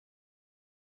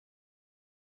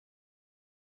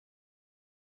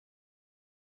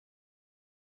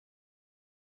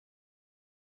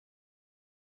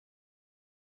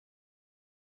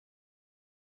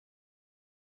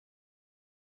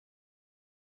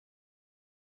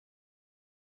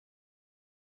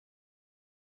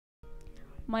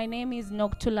My name is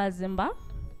Nokutula Zimba.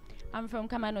 I'm from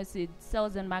Kamano Seed,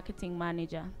 Sales and Marketing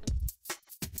Manager.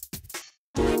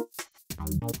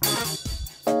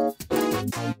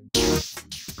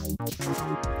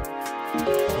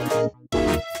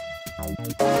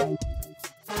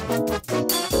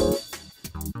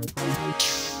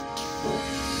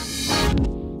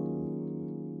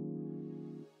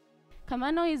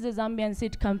 Kamano is a Zambian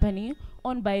seed company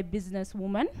owned by a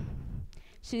businesswoman.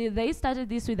 They started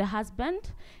this with a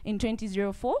husband in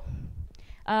 2004.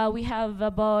 We have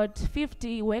about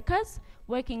 50 workers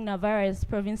working in various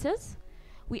provinces.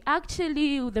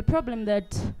 The problem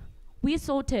that we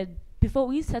sorted before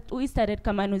we started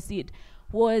Kamano Seed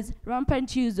was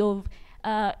rampant use of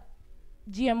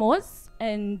GMOs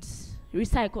and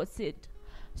recycled seed.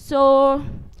 So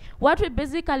what we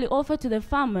basically offer to the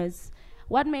farmers,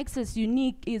 what makes us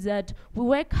unique is that we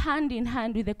work hand in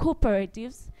hand with the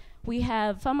cooperatives. We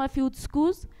have farmer field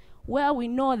schools where we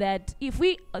know that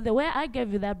the way I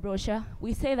gave you that brochure,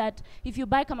 we say that if you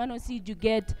buy Kamano seed, you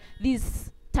get this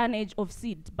tonnage of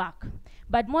seed back.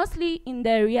 But mostly in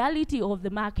the reality of the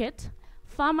market,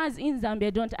 farmers in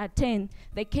Zambia don't attain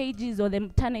the kgs or the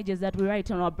tonnages that we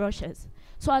write on our brochures.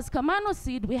 So as Kamano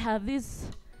Seed, we have this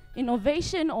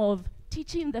innovation of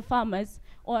teaching the farmers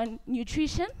on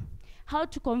nutrition, how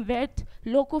to convert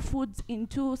local foods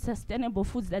into sustainable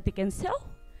foods that they can sell,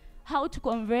 how to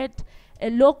convert a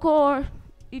local,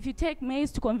 if you take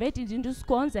maize, to convert it into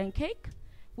scones and cake.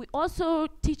 We also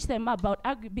teach them about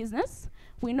agribusiness.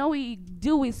 We know we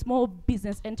deal with small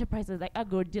business enterprises like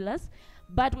agro dealers,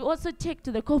 but we also take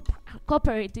to the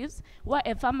cooperatives where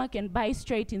a farmer can buy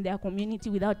straight in their community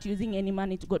without using any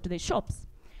money to go to the shops.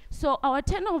 So our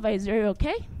turnover is very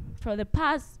okay. For the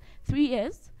past 3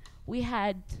 years, we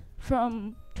had,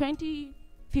 from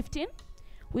 2015,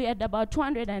 we had about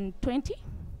 220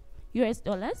 US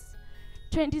dollars.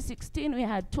 2016, we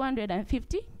had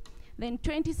 250. Then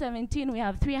 2017, we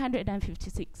have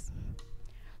 356.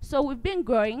 So we've been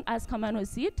growing as Kamano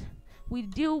Seed.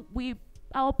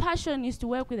 Our passion is to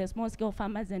work with the small-scale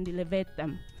farmers and elevate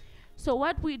them. So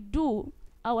what we do,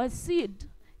 our seed,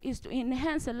 is to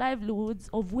enhance the livelihoods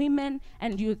of women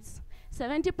and youths.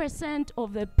 70%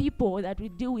 of the people that we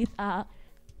deal with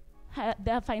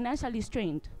they're financially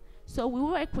strained. So we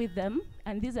work with them,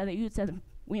 and these are the youths and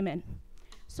women.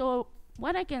 So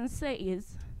what I can say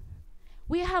is,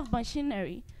 we have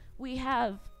machinery, we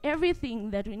have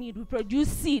everything that we need. We produce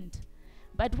seed,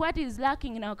 but what is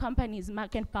lacking in our company is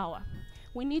market power.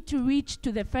 We need to reach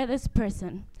to the furthest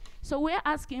person. So we're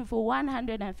asking for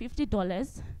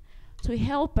 $150 to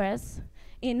help us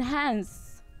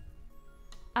enhance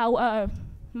our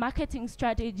marketing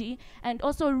strategy and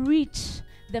also reach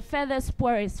the furthest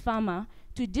poorest farmer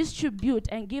to distribute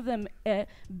and give them a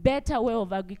better way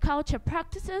of agriculture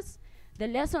practices, the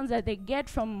lessons that they get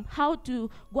from how to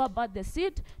go about the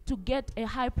seed to get a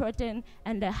high protein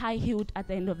and a high yield at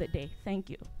the end of the day. Thank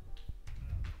you.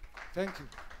 Thank you.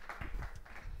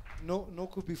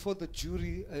 Noku, before the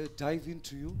jury dive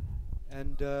into you,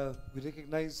 and we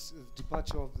recognize the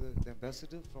departure of the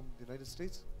ambassador from the United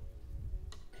States,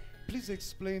 please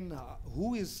explain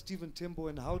who is Stephen Tembo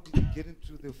and how did he get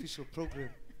into the official program?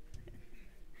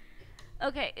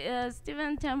 Okay,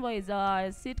 Stephen Tembo is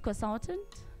our seed consultant.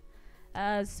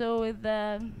 Where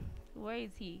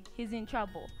is he? He's in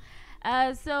trouble.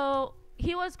 So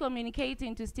he was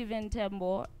communicating to Stephen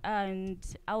Tembo, and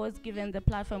I was given the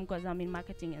platform because I'm in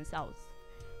marketing and sales.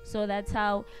 So that's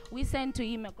how we sent to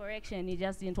him a correction. He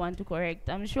just didn't want to correct.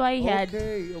 I'm sure he had.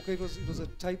 Okay. It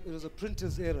was a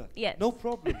printer's error. Yes. No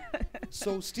problem.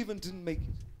 So Stephen didn't make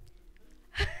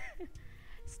it.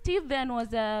 Stephen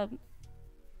was a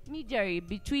mediator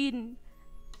between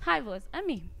Hivos and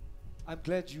me. I'm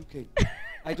glad you came.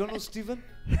 I don't know Stephen,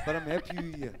 but I'm happy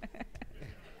you're here.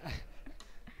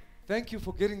 Thank you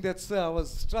for getting that, sir. I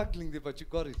was struggling there, but you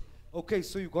got it. Okay,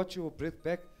 so you got your breath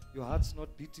back. Your heart's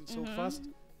not beating so fast.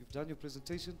 You've done your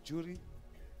presentation. Jury?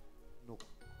 No.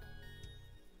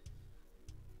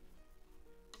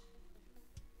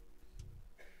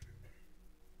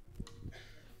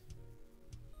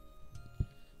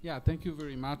 Yeah, thank you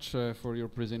very much for your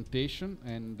presentation,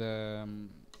 and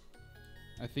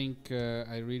I think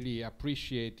I really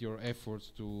appreciate your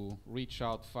efforts to reach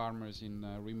out farmers in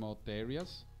remote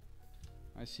areas.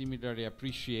 I similarly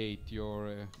appreciate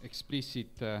your explicit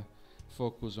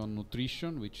focus on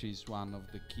nutrition, which is one of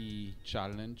the key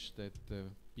challenges that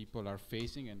people are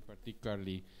facing, and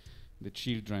particularly the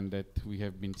children that we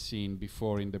have been seeing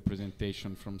before in the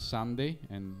presentation from Sunday,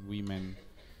 and women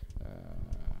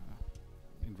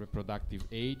in reproductive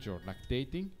age or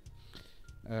lactating.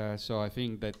 So I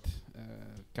think that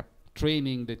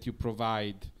training that you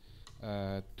provide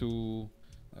to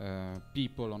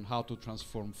people on how to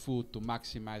transform food to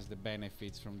maximize the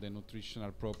benefits from the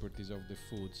nutritional properties of the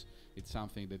foods. It's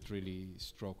something that really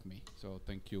struck me. So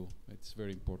thank you. It's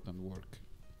very important work.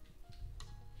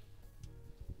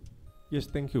 Yes,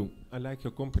 thank you. I like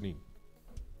your company.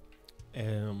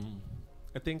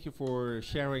 I thank you for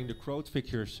sharing the growth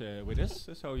figures with us,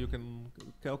 so you can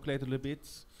calculate a little bit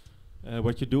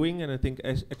what you're doing. And I think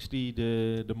actually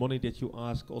the money that you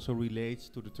ask also relates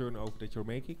to the turnover that you're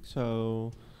making.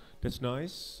 So that's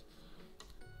nice.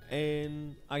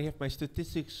 And I have my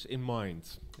statistics in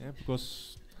mind,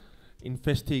 because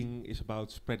investing is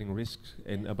about spreading risks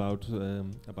and about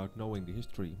knowing the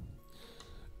history.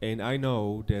 And I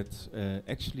know that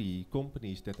actually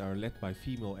companies that are led by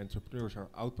female entrepreneurs are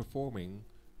outperforming,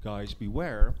 guys,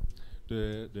 beware,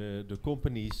 the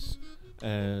companies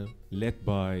led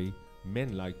by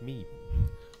men like me.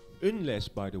 Unless,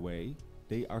 by the way,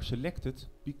 they are selected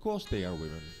because they are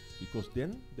women, because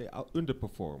then they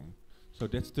underperform. So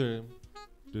that's the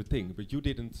thing. But you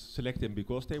didn't select them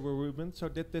because they were women, so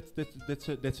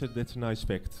that's a nice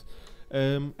fact.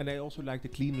 And I also like the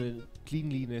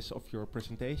cleanliness of your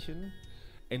presentation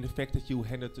and the fact that you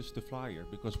handed us the flyer,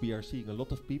 because we are seeing a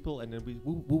lot of people and then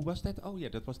who was that? Oh yeah,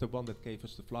 that was the one that gave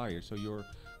us the flyer. So you're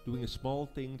doing a small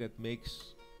thing that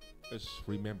makes us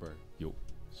remember you.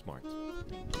 Smart.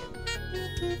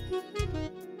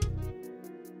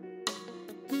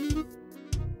 Thank you.